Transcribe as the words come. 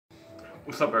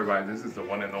What's up, everybody? This is the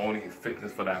one and only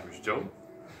Fitness for the Average Joe,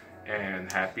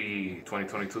 and happy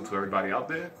 2022 to everybody out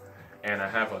there. And I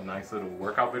have a nice little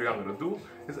workout video I'm gonna do.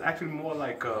 It's actually more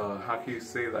like how can you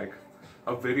say, like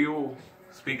a video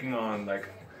speaking on like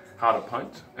how to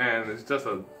punch, and it's just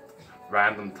a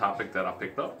random topic that I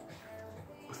picked up.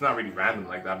 It's not really random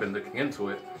like that. I've been looking into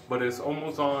it, but it's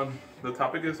almost on, the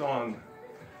topic is on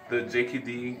the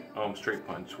JKD straight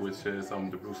punch, which is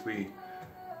the Bruce Lee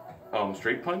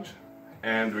straight punch.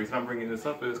 And the reason I'm bringing this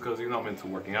up is because, you know, I'm into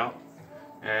working out,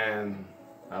 and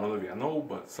I don't know if y'all know,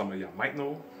 but some of y'all might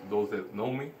know. Those that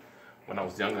know me, when I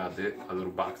was younger, I did a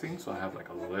little boxing, so I have like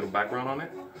a little background on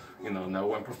it. You know, never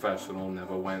went professional,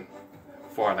 never went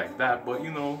far like that, but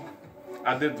you know,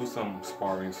 I did do some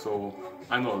sparring, so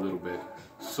I know a little bit.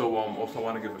 So also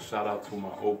want to give a shout out to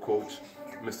my old coach,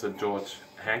 Mr. George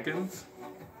Hankins.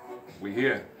 We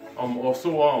here.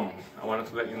 Also I wanted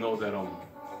to let you know that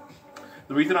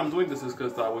the reason I'm doing this is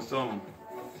because I was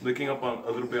looking up on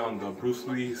a little bit on the Bruce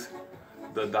Lee's,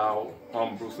 the Tao,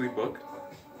 Bruce Lee book,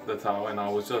 the Tao, and I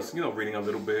was just, you know, reading a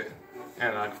little bit,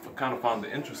 and I kind of found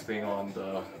it interesting on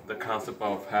the concept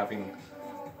of having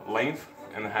length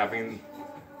and having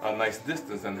a nice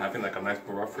distance and having like a nice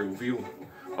peripheral view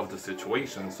of the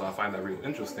situation. So I find that real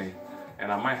interesting,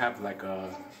 and I might have like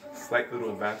a slight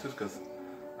little advantage because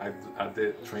I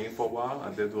did train for a while.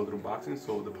 I did do a little boxing,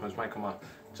 so the punch might come out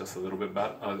just a little bit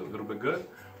bad, a little bit good.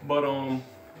 But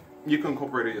you can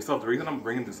incorporate it yourself. The reason I'm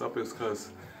bringing this up is because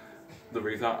the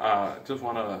reason I just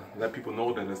want to let people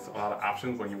know that there's a lot of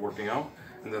options when you're working out,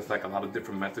 and there's like a lot of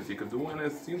different methods you could do, and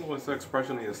it's, you know, it's an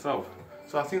expression of yourself.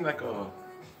 So I seen like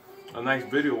a nice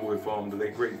video with the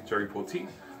late great Jerry Poteet,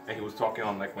 and he was talking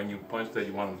on like when you punch that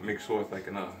you want to make sure it's like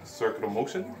in a circular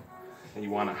motion, and you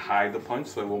want to hide the punch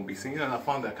so it won't be seen, and I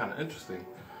found that kind of interesting.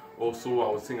 Also, I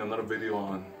was seeing another video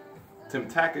on Tim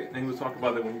Tackett, and he was talking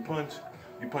about that when you punch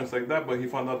like that, but he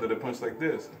found out that it punch like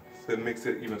this, so it makes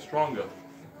it even stronger.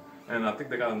 And I think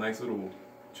they got a nice little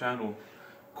channel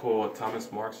called Thomas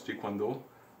Mark's Jeet Kune Do.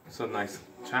 It's a nice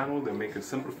channel. They make it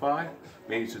simplified.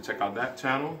 Maybe you should check out that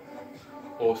channel.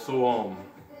 Also,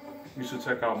 you should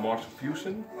check out Martial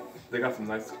Fusion. They got some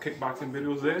nice kickboxing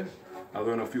videos there. I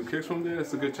learned a few kicks from there.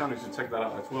 It's a good channel. You should check that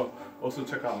out as well. Also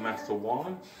check out Master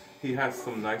Juan. He has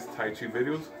some nice Tai Chi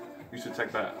videos. You should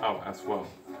check that out as well.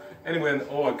 Anyway,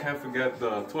 I can't forget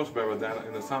the torchbearer down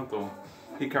in the Santo.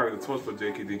 He carried the torch for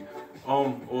JKD.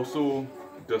 Also,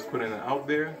 just putting it out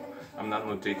there, I'm not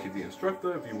no JKD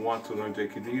instructor. If you want to learn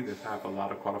JKD, they have a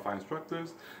lot of qualified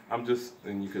instructors.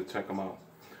 And you could check them out.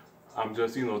 I'm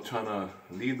just, you know, trying to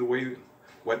lead the way,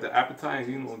 whet the appetite,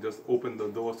 and, you know, just open the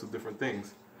doors to different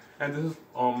things. And this is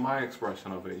my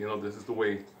expression of it. You know, this is the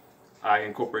way I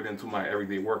incorporate into my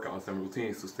everyday workouts and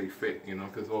routines to stay fit, you know,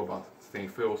 because it's all about staying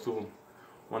fit. Also,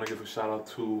 want to give a shout out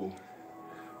to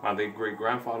my late great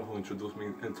grandfather who introduced me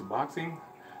into boxing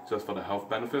just for the health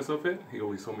benefits of it. He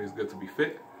always told me it's good to be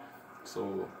fit,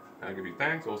 so I give you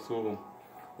thanks. Also,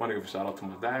 want to give a shout out to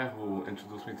my dad who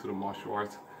introduced me to the martial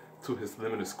arts to his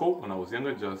limited scope when I was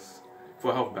younger, just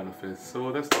for health benefits. So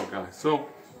let's talk, guys. So,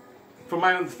 from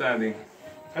my understanding,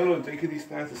 I know the JKD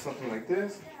stance is something like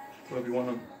this. So if you want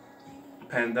to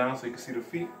pan down so you can see the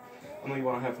feet, I know you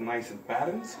want to have nice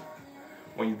balance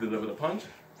when you deliver the punch.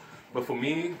 But for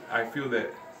me, I feel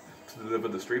that to deliver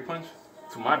the straight punch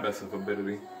to my best of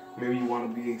ability, maybe you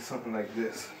want to be something like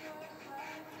this.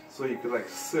 So you could like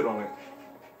sit on it,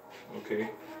 okay,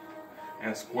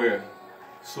 and square.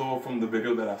 So from the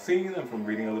video that I've seen and from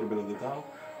reading a little bit of the Tao,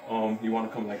 you want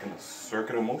to come like in a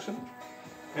circular motion.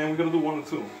 And we're going to do 1 or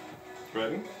 2.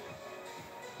 Ready?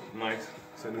 Nice.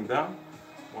 Sitting down.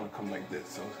 Want to come like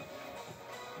this.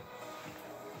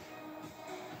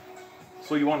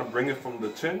 So you want to bring it from the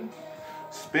chin,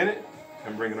 spin it,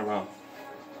 and bring it around.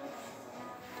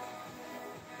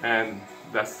 And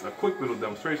that's a quick little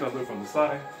demonstration. I'll do it from the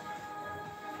side.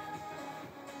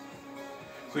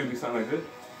 So you'll be something like this.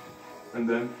 And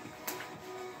then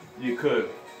you could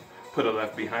put a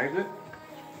left behind it.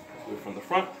 Do it from the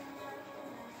front.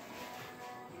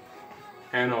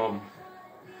 And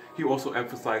he also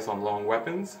emphasized on long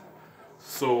weapons.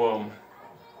 So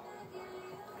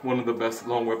one of the best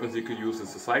long weapons you could use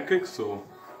is the side kick. So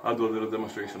I'll do a little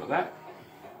demonstration of that.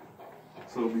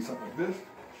 So it'll be something like this.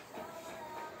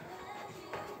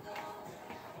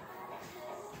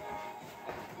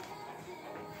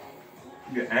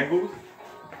 You get angled.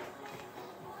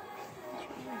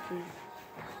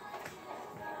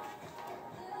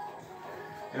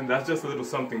 And that's just a little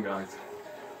something, guys.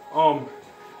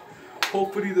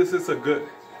 Hopefully this is a good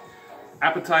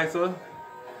appetizer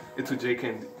into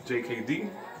JKD.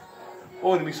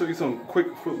 Oh, let me show you some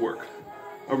quick footwork.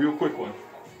 A real quick one.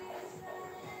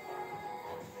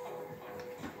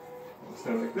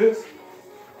 Stand like this.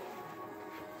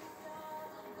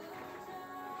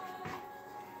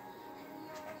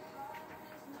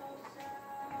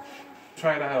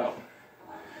 Try that out.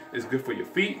 It's good for your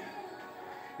feet.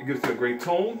 It gives you a great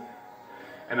tone.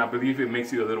 And I believe it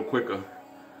makes you a little quicker.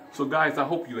 So guys, I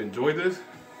hope you enjoy this.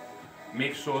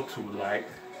 Make sure to like,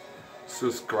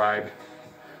 subscribe,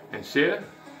 and share.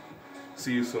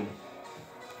 See you soon.